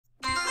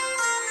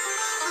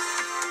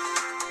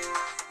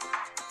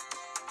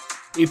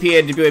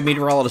EPAWA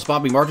meteorologist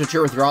Bobby Martins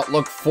here with your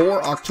outlook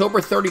for October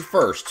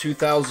 31st,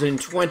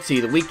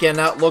 2020. The weekend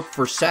outlook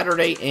for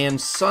Saturday and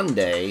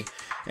Sunday.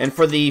 And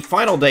for the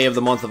final day of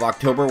the month of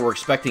October, we're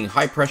expecting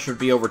high pressure to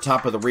be over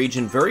top of the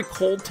region. Very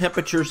cold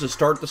temperatures to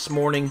start this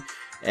morning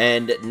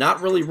and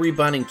not really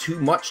rebounding too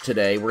much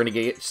today. We're going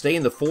to stay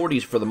in the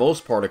 40s for the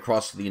most part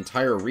across the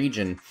entire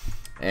region.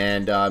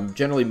 And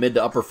generally mid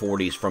to upper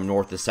 40s from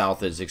north to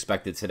south is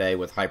expected today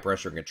with high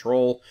pressure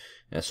control.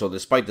 And so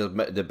despite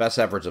the best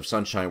efforts of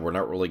sunshine, we're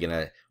not really going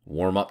to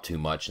warm up too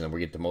much. And then we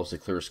get to mostly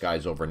clear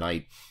skies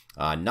overnight.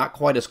 Not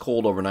quite as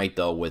cold overnight,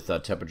 though, with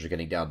temperature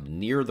getting down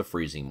near the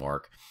freezing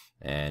mark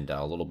and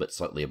a little bit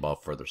slightly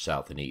above further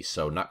south and east.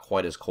 So not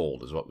quite as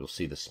cold as what we'll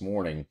see this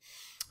morning.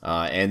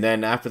 And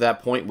then after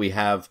that point, we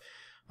have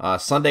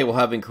Sunday will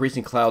have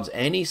increasing clouds.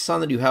 Any sun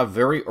that you have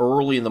very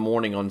early in the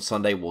morning on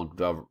Sunday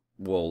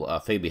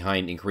will fade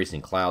behind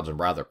increasing clouds and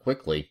rather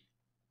quickly.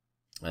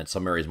 And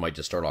some areas might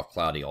just start off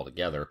cloudy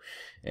altogether.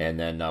 And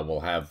then we'll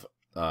have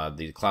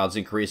the clouds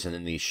increase, and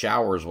then the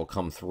showers will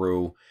come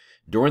through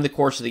during the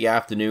course of the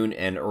afternoon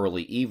and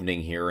early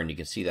evening here. And you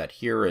can see that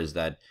here as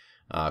that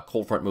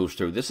cold front moves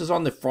through. This is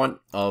on the front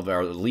of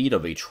our lead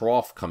of a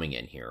trough coming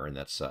in here. And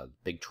that's a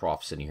big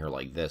trough sitting here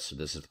like this. So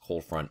this is the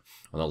cold front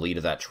on the lead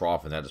of that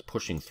trough, and that is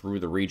pushing through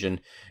the region.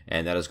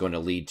 And that is going to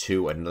lead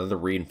to another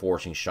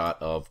reinforcing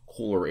shot of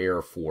cooler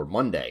air for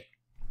Monday.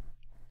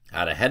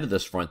 Out ahead of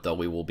this front, though,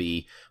 we will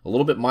be a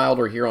little bit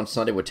milder here on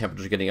Sunday with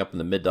temperatures getting up in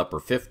the mid to upper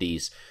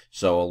 50s.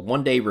 So a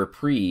one-day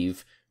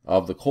reprieve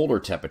of the colder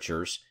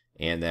temperatures,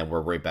 and then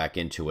we're right back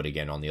into it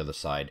again on the other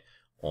side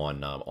on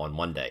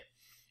Monday.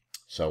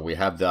 So we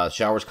have the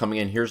showers coming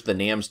in. Here's the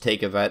NAM's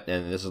take of it,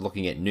 and this is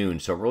looking at noon.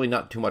 So really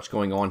not too much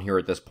going on here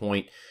at this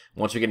point.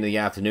 Once we get into the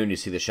afternoon, you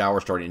see the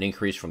showers starting to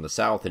increase from the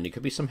south, and it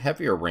could be some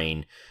heavier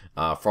rain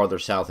farther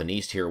south and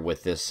east here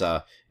with this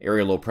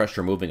area low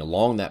pressure moving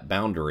along that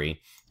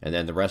boundary. And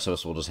then the rest of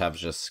us will just have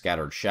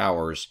scattered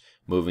showers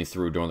moving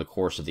through during the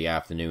course of the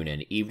afternoon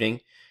and evening.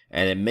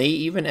 And it may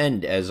even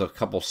end as a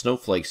couple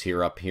snowflakes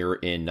here up here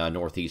in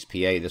northeast PA.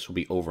 This will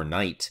be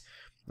overnight.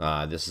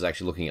 This is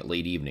actually looking at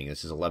late evening.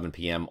 This is 11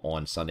 p.m.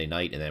 on Sunday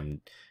night. And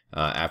then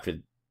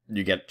after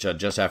you get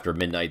just after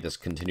midnight, this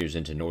continues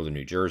into northern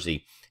New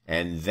Jersey.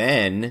 And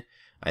then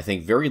I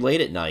think very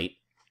late at night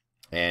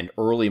and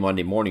early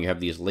Monday morning, you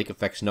have these lake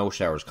effect snow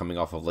showers coming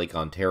off of Lake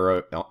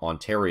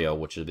Ontario,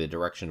 which is the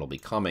direction it'll be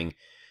coming.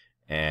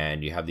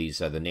 And you have these,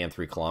 the NAM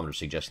 3 kilometers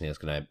suggesting it's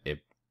going to,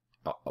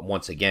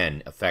 once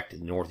again, affect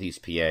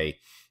northeast PA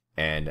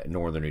and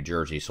northern New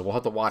Jersey. So we'll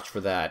have to watch for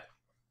that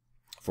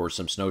for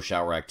some snow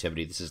shower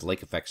activity. This is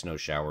lake effect snow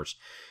showers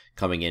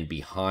coming in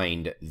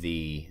behind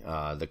the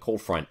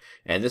cold front.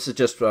 And this is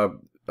just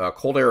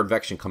cold air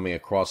advection coming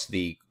across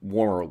the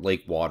warmer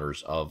lake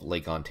waters of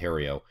Lake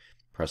Ontario,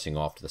 pressing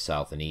off to the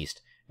south and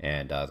east.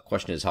 And the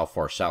question is, how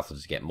far south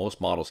does it get? Most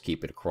models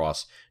keep it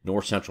across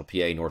north central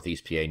PA,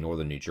 northeast PA,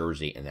 northern New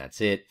Jersey, and that's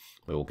it.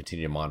 We will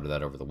continue to monitor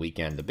that over the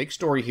weekend. The big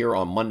story here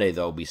on Monday,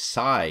 though,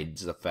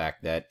 besides the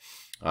fact that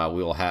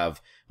we will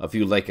have a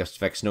few lake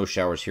effect snow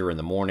showers here in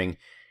the morning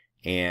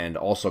and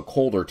also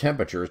colder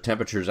temperatures.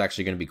 Temperatures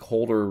actually going to be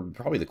colder,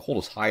 probably the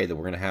coldest high that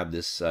we're going to have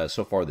this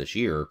so far this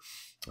year,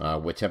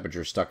 with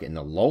temperatures stuck in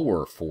the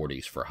lower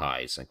 40s for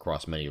highs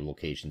across many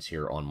locations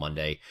here on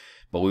Monday.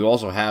 But we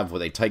also have,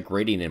 with a tight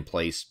gradient in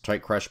place,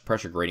 tight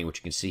pressure gradient, which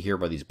you can see here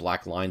by these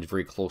black lines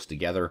very close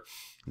together.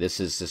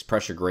 This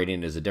pressure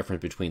gradient is the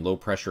difference between low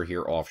pressure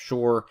here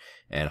offshore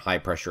and high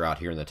pressure out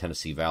here in the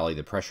Tennessee Valley.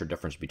 The pressure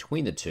difference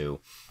between the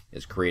two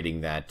is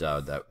creating that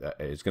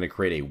is going to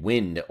create a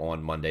wind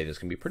on Monday that's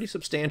going to be pretty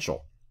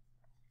substantial.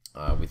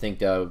 We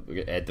think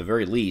at the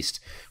very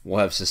least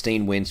we'll have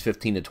sustained winds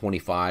 15 to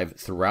 25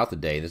 throughout the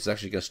day. This is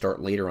actually going to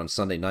start later on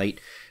Sunday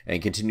night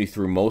and continue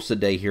through most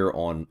of the day here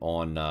on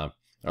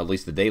at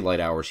least the daylight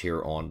hours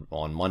here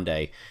on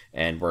Monday.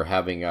 And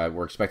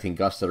we're expecting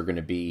gusts that are going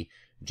to be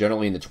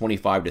generally in the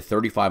 25 to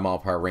 35 mile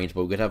per hour range,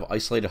 but we could have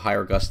isolated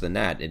higher gusts than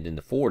that in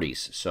the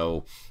 40s.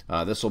 So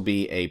this will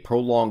be a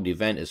prolonged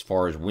event as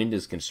far as wind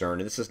is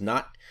concerned. And this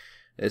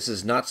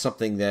is not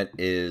something that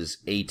is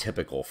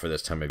atypical for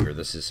this time of year.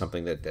 This is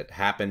something that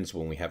happens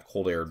when we have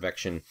cold air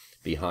advection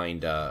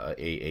behind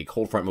a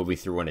cold front moving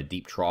through and a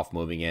deep trough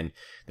moving in.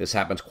 This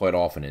happens quite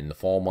often in the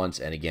fall months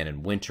and again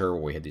in winter,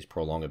 where we have these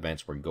prolonged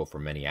events where we go for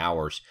many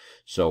hours.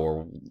 So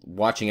we're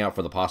watching out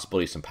for the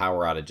possibility of some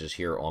power outages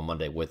here on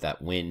Monday with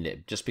that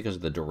wind, just because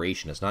of the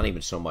duration. It's not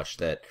even so much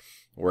that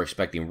we're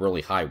expecting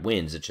really high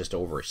winds. It's just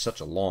over such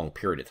a long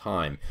period of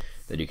time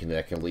that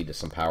can lead to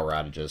some power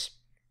outages.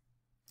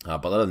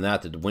 But other than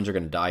that, the winds are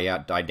going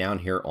to die down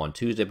here on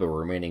Tuesday, but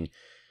we're remaining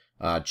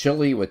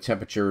chilly with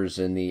temperatures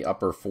in the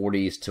upper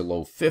 40s to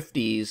low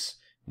 50s.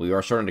 We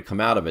are starting to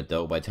come out of it,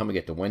 though. By the time we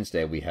get to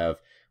Wednesday, we have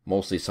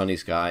mostly sunny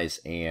skies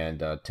and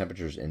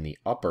temperatures in the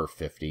upper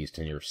 50s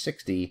to near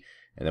 60.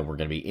 And then we're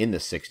going to be in the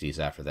 60s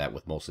after that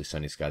with mostly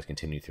sunny skies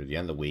continuing through the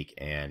end of the week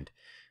and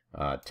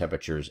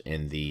Temperatures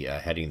in the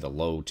heading the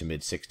low to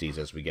mid 60s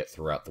as we get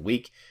throughout the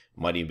week.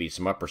 Might even be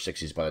some upper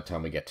 60s by the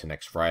time we get to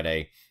next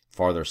Friday,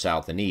 farther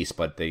south and east.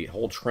 But the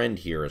whole trend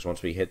here is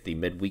once we hit the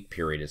midweek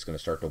period, it's going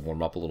to start to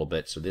warm up a little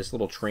bit. So this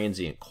little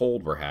transient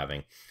cold we're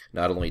having,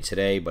 not only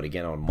today, but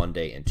again on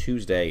Monday and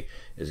Tuesday,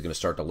 is going to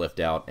start to lift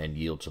out and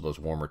yield to those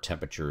warmer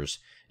temperatures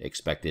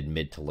expected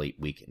mid to late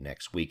week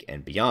next week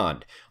and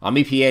beyond. I'm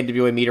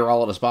EPAWA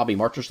meteorologist Bobby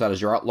Marchers. That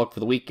is your outlook for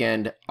the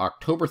weekend,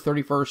 October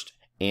 31st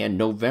and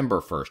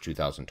November 1st,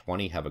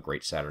 2020. Have a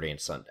great Saturday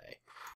and Sunday.